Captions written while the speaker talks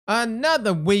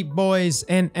Another week, boys,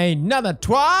 and another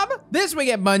TWAB. This week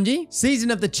at Bungie, Season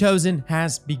of the Chosen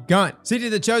has begun. Season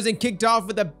of the Chosen kicked off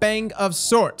with a bang of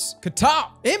sorts. Cartu,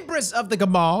 Empress of the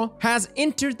Cabal, has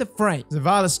entered the fray.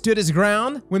 Zavala stood his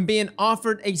ground when being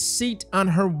offered a seat on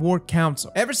her war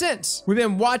council. Ever since, we've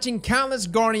been watching countless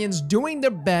Guardians doing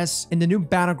their best in the new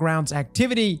Battlegrounds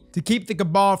activity to keep the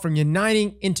Cabal from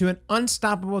uniting into an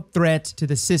unstoppable threat to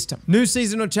the system. New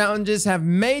seasonal challenges have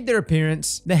made their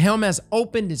appearance. The Helm has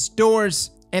opened its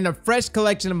doors, and a fresh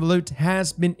collection of loot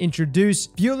has been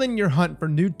introduced, fueling your hunt for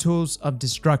new tools of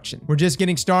destruction. We're just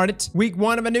getting started. Week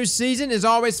 1 of a new season is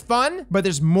always fun, but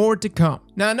there's more to come.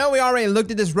 Now, I know we already looked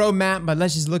at this roadmap, but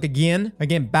let's just look again.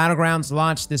 Battlegrounds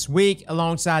launched this week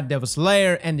alongside Devil's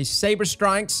Lair and the Saber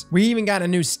Strikes. We even got a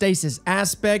new stasis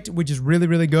aspect, which is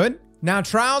really good. Now,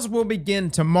 Trials will begin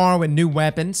tomorrow with new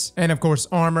weapons and, of course,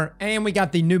 armor. And we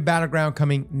got the new Battleground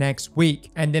coming next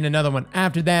week. And then another one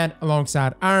after that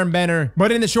alongside Ironbender.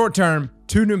 But in the short term,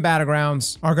 2 new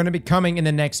Battlegrounds are going to be coming in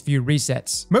the next few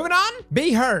resets. Moving on,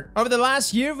 Be Heard. Over the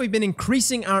last year, we've been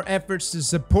increasing our efforts to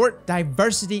support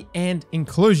diversity and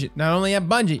inclusion, not only at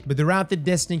Bungie, but throughout the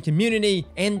Destiny community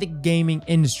and the gaming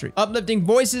industry. Uplifting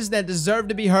voices that deserve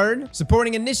to be heard,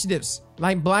 supporting initiatives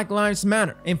like Black Lives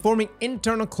Matter, and forming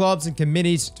internal clubs and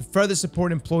committees to further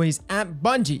support employees at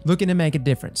Bungie looking to make a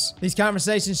difference. These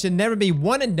conversations should never be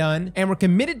one and done, and we're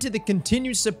committed to the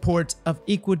continued support of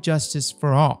equal justice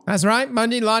for all. That's right,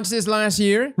 Bungie launched this last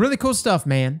year. Really cool stuff,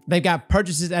 man. They've got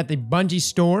purchases at the Bungie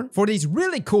store for these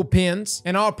really cool pins,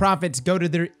 and all profits go to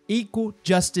their Equal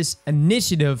Justice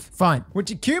Initiative Fund,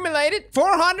 which accumulated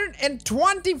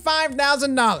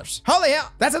 $425,000. Holy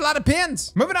hell, that's a lot of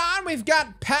pins. Moving on, we've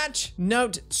got patch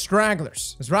note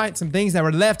stragglers. That's right, some things that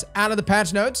were left out of the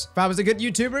patch notes. If I was a good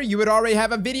YouTuber, you would already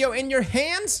have a video in your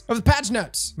hands of the patch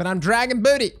notes, but I'm dragging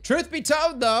booty. Truth be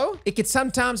told, though, it can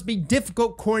sometimes be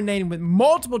difficult coordinating with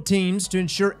multiple teams to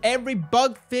ensure every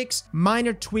bug fix,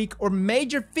 minor tweak, or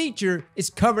major feature is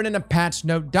covered in a patch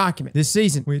note document. This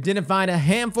season, we identified a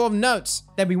handful of notes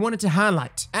that we wanted to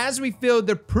highlight, as we feel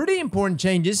they're pretty important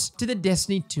changes to the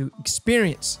Destiny 2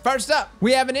 experience. First up,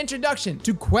 we have an introduction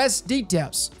to quest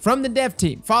details from the dev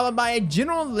team, followed by a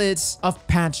general list of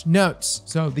patch notes.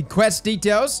 So the quest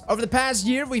details, over the past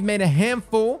year, we've made a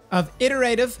handful of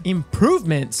iterative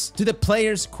improvements to the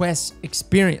player's quest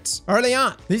experience. Early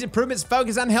on, these improvements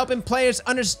focus on helping players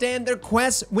understand their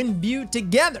quests when viewed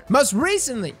together. Most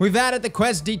recently, we've added the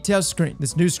quest details screen.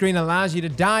 This new screen allows you to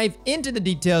dive into the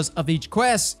details of each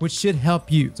quest, which should help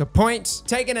you. So points,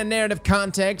 taking a narrative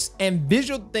context and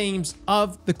visual themes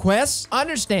of the quest,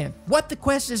 understand what the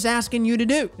quest is asking you to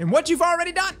do and what you've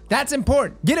already done. That's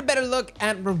important. Get a better look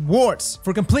at rewards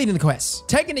for completing the quest.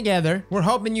 Taken together, we're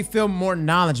hoping you feel more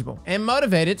knowledgeable and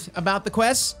motivated about the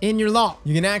quests in your log.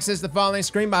 You can access the following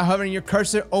screen by hovering your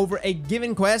cursor over a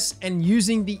given quest and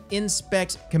using the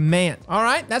inspect command. All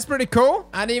right, that's pretty cool.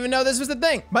 I didn't even know this was a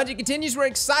thing. Bungie continues, we're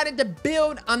excited to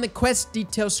build on the quest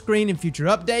detail screen in future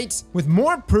updates with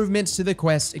more improvements to the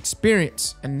quest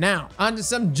experience. And now, onto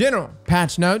some general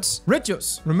patch notes.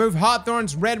 Rituals. Remove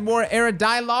Hawthorne's Red War era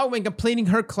dialogue when completing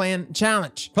her clan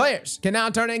challenge. Players can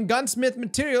now turn in gunsmith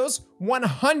materials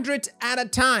 100 at a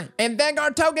time, and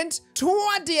Vanguard tokens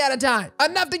 20 at a time.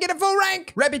 Enough to get a full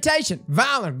rank. Reputation,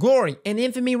 Valor, Glory, and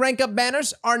Infamy rank up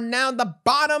banners are now the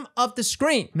bottom of the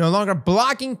screen, no longer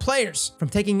blocking players from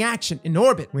taking action in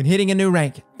orbit when hitting a new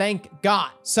rank. Thank God.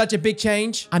 Such a big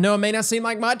change. I know it may not seem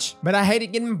like much, but I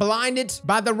hated getting blinded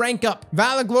by the rank up.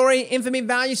 Valor, Glory, Infamy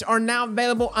values are now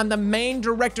available on the main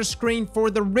director screen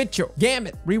for the ritual.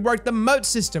 Gambit reworked the moat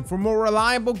system for more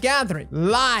reliable gathering.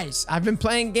 Lies. I've been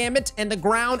playing Gambit and the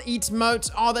ground eats moats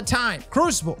all the time.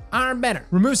 Crucible, Ironbender.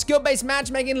 Remove skill-based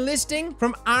matchmaking listing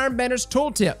from Ironbender's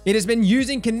tooltip. It has been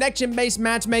using connection-based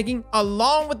matchmaking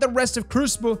along with the rest of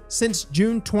Crucible since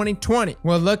June 2020.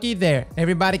 Well, looky there.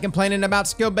 Everybody complaining about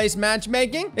skill-based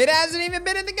matchmaking? It hasn't even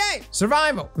been in the game.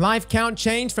 Survival. Life count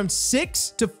changed from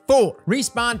 6 to 4.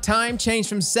 Respawn time changed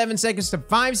from 7 seconds to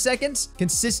 5 seconds,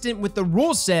 consistent with the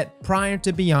rule set prior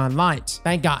to Beyond Light.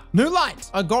 Thank God. New light.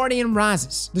 A Guardian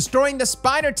rises. Destroying the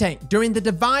spider tank during the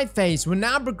divide phase will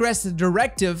now progress the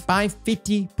directive by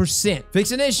 50%.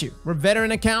 Fix an issue where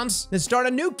veteran accounts that start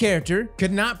a new character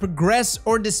could not progress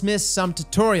or dismiss some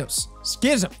tutorials.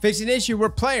 Schism fixed an issue where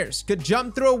players could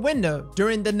jump through a window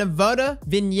during the Nevada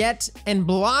vignette and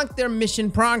block their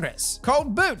mission progress.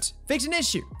 Cold Boot fixed an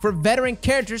issue for veteran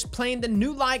characters playing the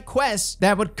New Light quest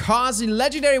that would cause the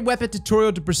legendary weapon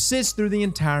tutorial to persist through the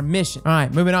entire mission. All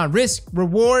right, moving on. Risk,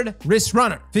 Reward, Risk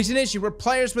Runner fixed an issue where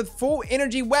players with full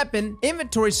energy weapon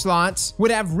inventory slots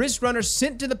would have Risk Runner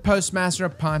sent to the Postmaster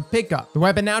upon pickup. The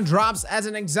weapon now drops as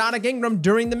an exotic engram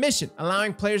during the mission,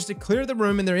 allowing players to clear the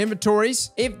room in their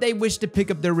inventories if they wish to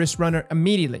pick up their Risk Runner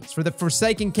immediately. For the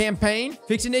Forsaken campaign,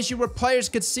 fixed an issue where players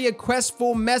could see a quest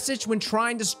full message when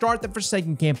trying to start the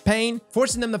Forsaken campaign,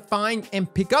 forcing them to find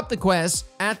and pick up the quest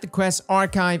at the quest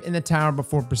archive in the tower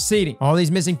before proceeding. All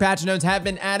these missing patch notes have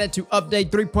been added to update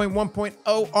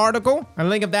 3.1.0 article. A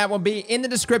link of that will be in the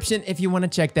description if you want to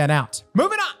check that out.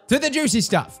 Moving on to the juicy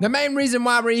stuff. The main reason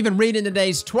why we're even reading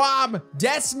today's TWAB,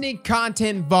 Destiny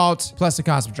Content Vault plus the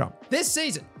Cosmodrome. This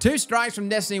season, 2 strikes from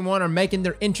Destiny 1 are making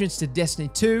their entrance to Destiny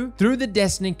 2 through the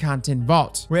Destiny Content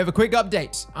Vault. We have a quick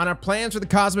update on our plans for the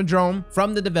Cosmodrome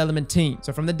from the development team.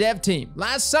 So from the dev team,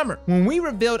 last summer, when we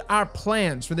revealed our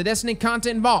plans for the Destiny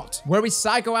Content Vault, where we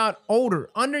cycle out older,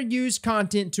 underused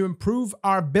content to improve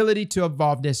our ability to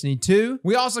evolve Destiny 2,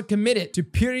 we also committed to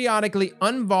periodically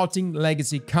unvaulting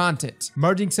legacy content,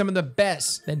 merging some of the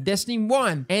best that Destiny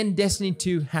 1 and Destiny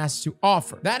 2 has to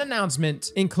offer. That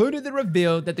announcement included the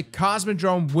reveal that the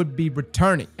Cosmodrome would be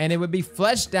returning, and it would be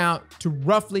fleshed out to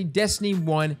roughly Destiny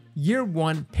 1 Year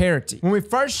 1 parity. When we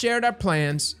first shared our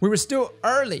plans, we were still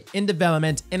early in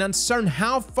development and uncertain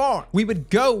how far we would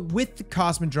go with the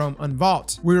Cosmodrome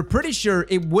Unvault. We were pretty sure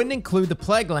it wouldn't include the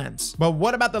Plaguelands, but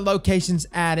what about the locations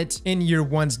added in Year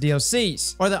 1's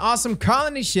DLCs? Or the awesome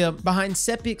colony ship behind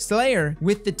Sepic's lair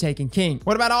with the Taken King?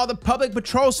 What about all the public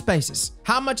patrol spaces?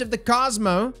 How much of the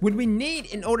Cosmo would we need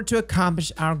in order to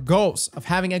accomplish our goals of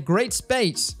having a great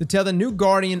space to tell the new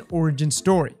Guardian origin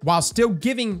story, while still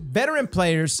giving veteran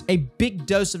players a big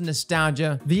dose of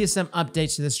nostalgia via some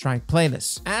updates to the Strike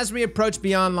playlist? As we approached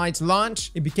Beyond Light's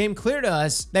launch, it became clear to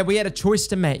us that we had a choice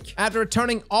to make. After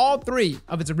returning all 3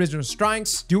 of its original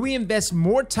strikes, do we invest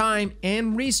more time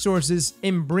and resources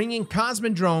in bringing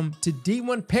Cosmodrome to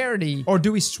D1 parity, or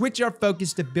do we switch our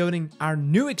focus to building our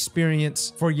new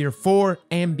experience for Year 4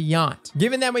 and beyond?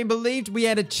 Given that we believed we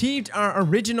had achieved our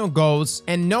original goals,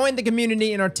 and knowing the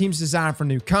community and our team's desire for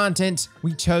new content,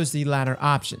 we chose the latter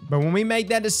option. But when we made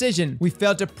that decision, we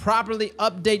failed to properly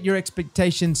update your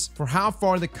expectations for how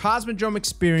far the Cosmodrome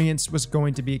experience was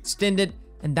going to be extended,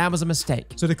 and that was a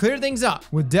mistake. So to clear things up,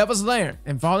 with Devil's Lair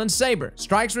and Fallen Saber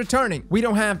strikes returning, we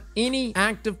don't have any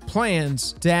active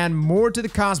plans to add more to the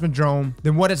Cosmodrome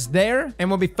than what is there,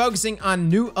 and we'll be focusing on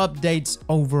new updates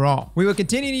overall. We will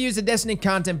continue to use the Destiny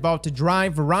Content Vault to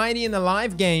drive variety in the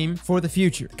live game for the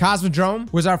future.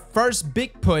 Cosmodrome was our first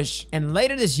big push, and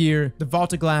later this year, the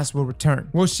Vault of Glass will return.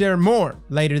 We'll share more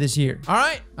later this year. All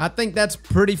right, I think that's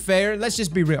pretty fair. Let's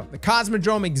just be real. The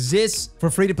Cosmodrome exists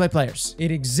for free-to-play players. It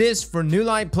exists for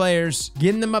new Light players,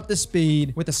 getting them up to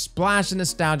speed with a splash of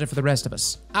nostalgia for the rest of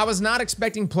us. I was not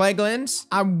expecting Plaguelands.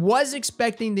 I was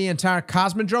expecting the entire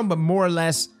Cosmodrome, but more or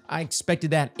less, I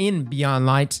expected that in Beyond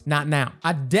Light, not now.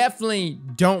 I definitely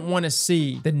don't want to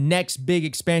see the next big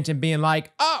expansion being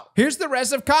like, oh, here's the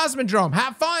rest of Cosmodrome,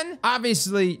 have fun.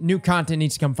 Obviously, new content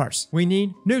needs to come first. We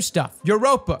need new stuff,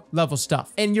 Europa level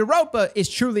stuff. And Europa is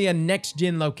truly a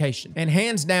next-gen location. And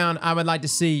hands down, I would like to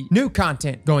see new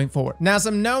content going forward. Now,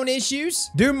 some known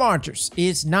issues. Dunemarchers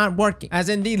is not working. As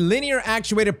in, the linear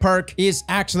actuated perk is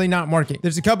actually not working.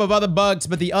 There's a couple of other bugs,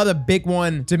 but the other big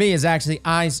one to me is actually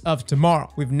Eyes of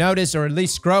Tomorrow. We've noticed, or at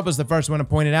least Scrub was the first one to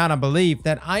point it out, I believe,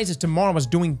 that Eyes of Tomorrow was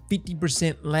doing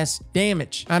 50% less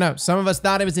damage. I know, some of us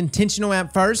thought it was intentional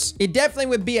at first. It definitely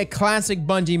would be a classic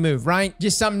Bungie move, right?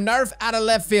 Just some nerf out of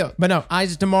left field. But no,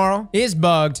 Eyes of Tomorrow is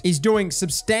bugged. It's doing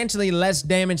substantially less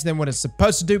damage than what it's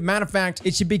supposed to do. Matter of fact,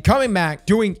 it should be coming back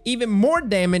doing even more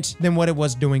damage than what it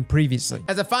was doing previously.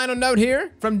 As a final note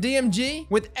here from DMG,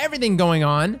 with everything going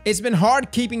on, it's been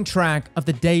hard keeping track of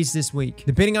the days this week.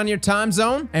 Depending on your time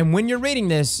zone and when you're reading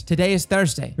this, today is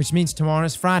Thursday, which means tomorrow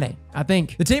is Friday, I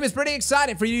think. The team is pretty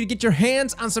excited for you to get your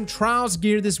hands on some Trials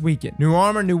gear this weekend. New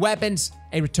armor, new weapons,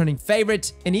 a returning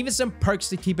favorite, and even some perks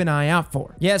to keep an eye out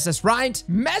for. Yes, that's right,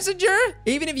 Messenger!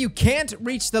 Even if you can't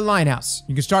reach the lighthouse,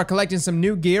 you can start collecting some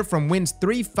new gear from wins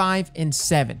 3, 5, and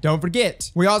 7. Don't forget,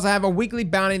 we also have a weekly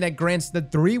bounty that grants the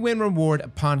 3-win reward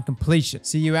upon completion.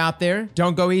 See you out there.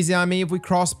 Don't go easy on me if we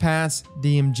cross paths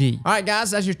DMG. All right,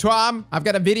 guys, that's your TWAB. I've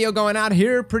got a video going out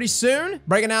here pretty soon,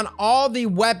 breaking down all the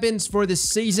weapons for this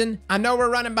season. I know we're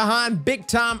running behind big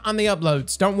time on the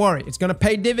uploads. Don't worry, it's gonna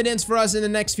pay dividends for us in the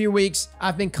next few weeks.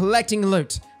 I've been collecting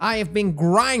loot. I have been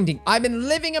grinding. I've been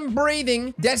living and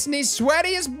breathing Destiny's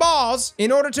sweatiest balls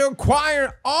in order to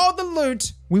acquire all the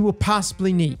loot we will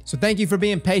possibly need. So thank you for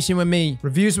being patient with me.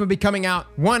 Reviews will be coming out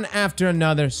one after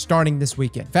another starting this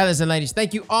weekend. Fellas and ladies,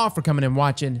 thank you all for coming and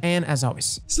watching. And as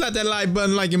always, slap that like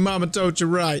button like your mama told you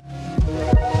right.